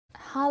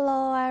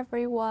Hello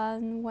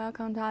everyone,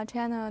 welcome to our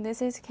channel.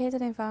 This is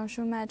Caitlin from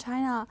Shumatt,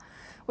 China.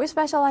 We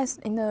specialize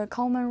in the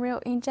common rail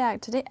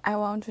inject. Today I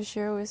want to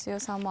share with you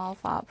some of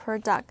our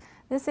product.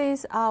 This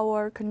is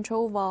our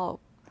control valve.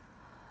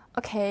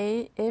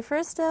 Okay,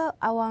 first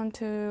I want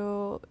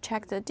to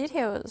check the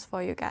details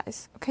for you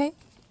guys, okay?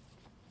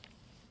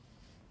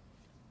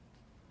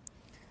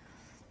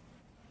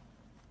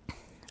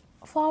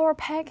 For our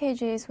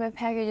packages, we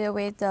package it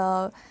with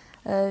the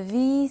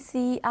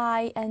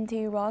VCI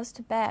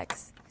anti-rust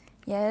bags.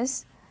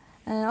 Yes.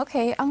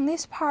 Okay, on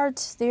this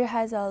part, there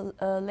has a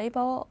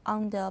label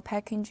on the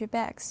packaging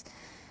bags.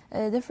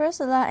 The first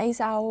line is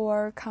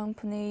our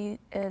company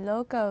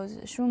logo,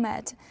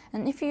 Shumatt.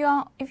 And if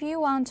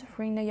you want to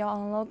print your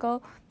own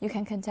logo, you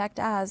can contact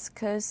us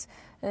because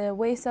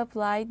we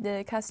supply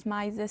the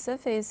customized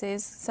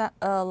surfaces.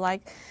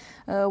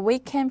 We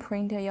can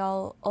print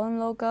your own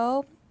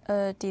logo,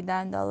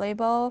 design the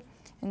label,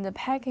 and the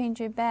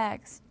packaging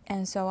bags,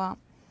 and so on.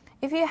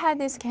 If you have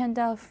this kind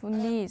of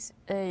needs,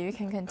 you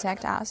can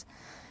contact us.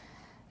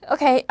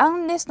 Okay,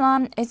 on this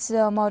line, it's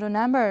the model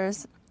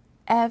numbers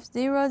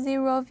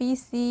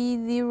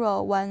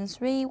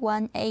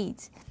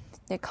F00VC01318.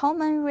 The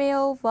common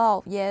rail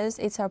valve, yes,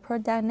 it's a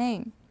product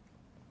name.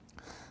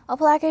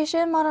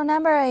 Application model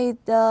number is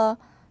the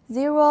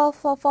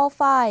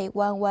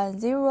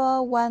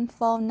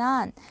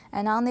 0445110149,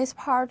 and on this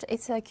part,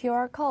 it's a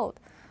QR code.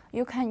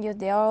 You can use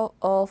their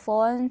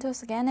phone to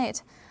scan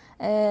it.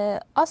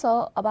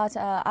 Also about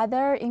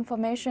other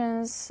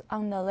informations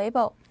on the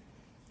label.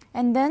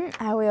 And then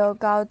I will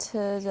go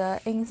to the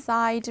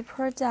inside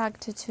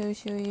product to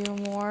show you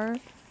more.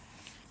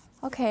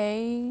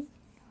 Okay,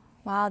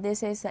 wow,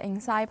 this is the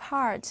inside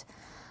part.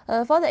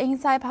 For the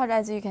inside part,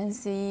 as you can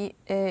see,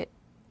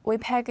 we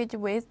package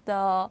with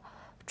the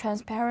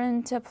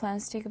transparent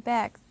plastic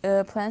bag,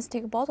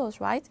 plastic bottles,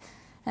 right?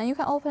 And you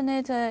can open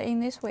it in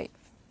this way.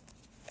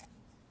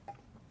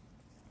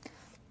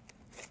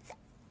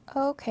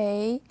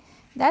 Okay,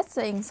 that's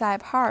the inside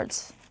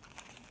part.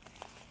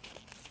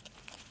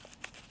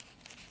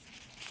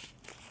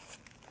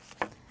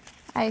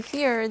 I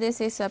hear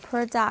this is a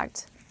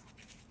product.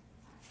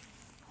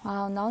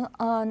 Wow,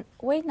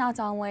 we not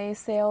only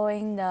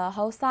selling the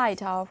whole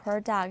site of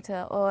product,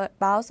 but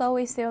also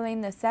we selling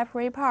the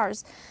separate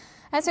parts.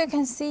 As you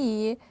can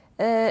see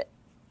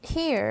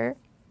here,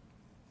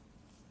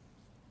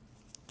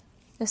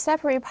 the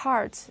separate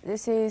parts.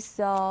 This is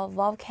the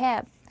valve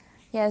cap.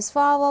 Yes,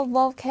 for our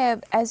valve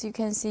cap, as you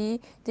can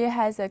see, there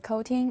has a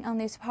coating on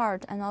this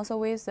part and also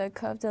with the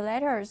curved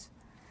letters.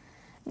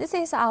 This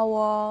is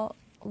our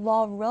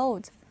valve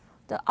rod.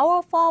 For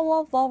our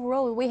valve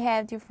rod, we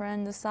have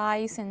different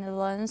size and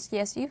lengths.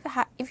 Yes,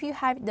 if you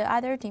have the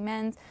other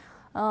demands,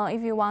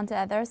 if you want the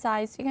other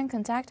size, you can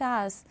contact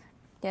us.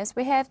 Yes,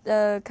 we have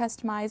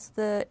customized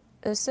the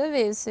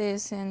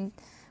services and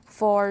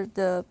for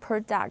the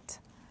product.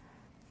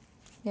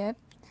 Yep.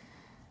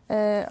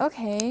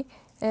 Okay.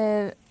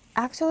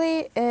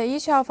 Actually,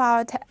 each of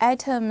our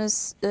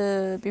items,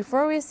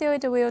 before we sell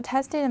it, we'll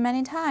test it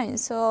many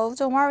times. So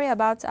don't worry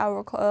about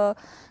our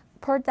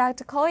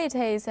product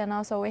qualities, and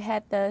also we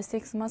had the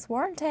 6 months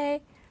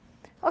warranty.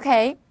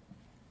 Okay,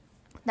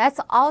 that's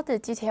all the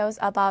details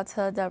about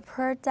the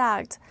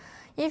product.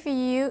 If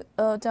you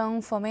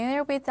don't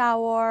familiar with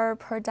our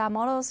product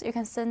models, you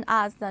can send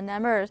us the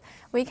numbers.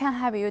 We can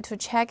help you to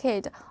check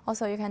it.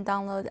 Also, you can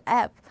download the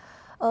app.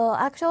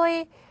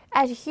 Actually,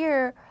 at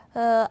here,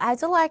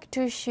 I'd like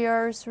to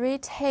share 3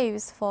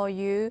 tips for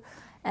you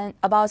and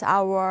about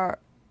our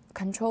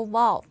control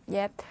valve.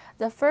 Yep.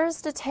 The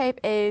first tip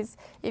is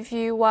if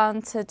you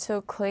want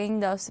to clean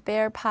the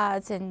spare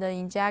parts in the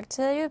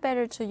injector, you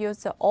better to use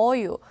the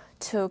oil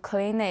to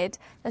clean it.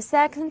 The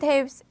second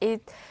tip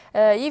is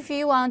if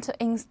you want to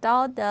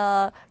install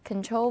the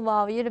control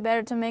valve, you'd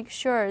better to make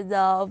sure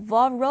the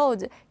valve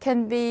rod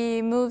can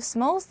be moved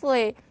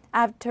smoothly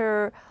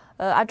after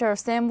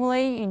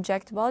assembling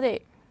inject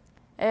body.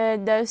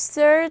 The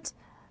third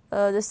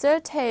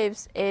tip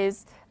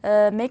is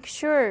make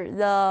sure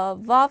the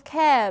valve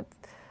cap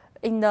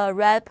in the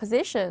right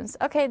positions.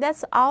 Okay,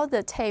 that's all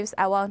the tips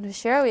I want to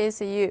share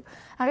with you.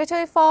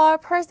 Actually, for our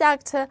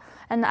product,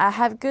 and I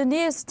have good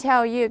news to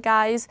tell you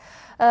guys.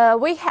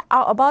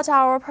 About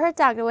our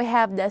product, we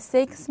have the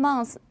 6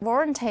 months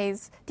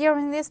warranties.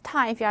 During this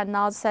time, if you are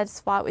not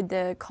satisfied with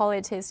the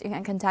qualities, you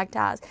can contact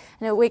us,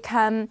 and we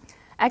can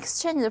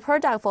exchange the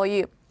product for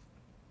you.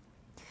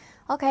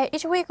 Okay,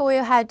 each week we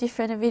will have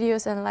different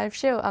videos and live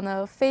show on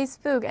the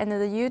Facebook and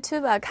the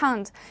YouTube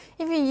account.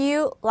 If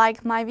you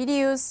like my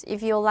videos,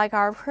 if you like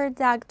our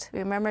product,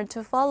 remember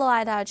to follow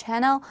our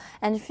channel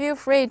and feel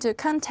free to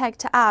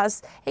contact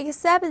us.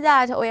 Except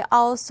that we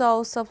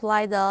also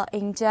supply the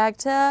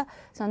injector,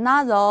 the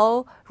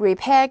nozzle,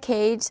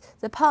 repackage,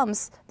 the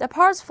pumps, the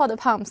parts for the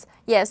pumps,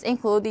 yes,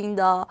 including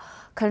the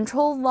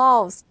control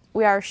valves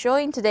we are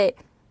showing today.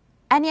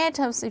 Any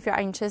items, if you are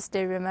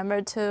interested,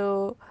 remember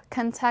to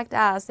contact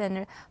us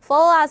and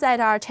follow us at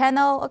our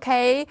channel.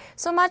 Okay,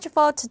 so much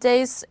for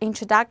today's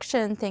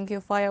introduction. Thank you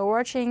for your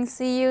watching.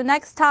 See you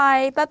next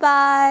time. Bye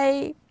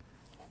bye.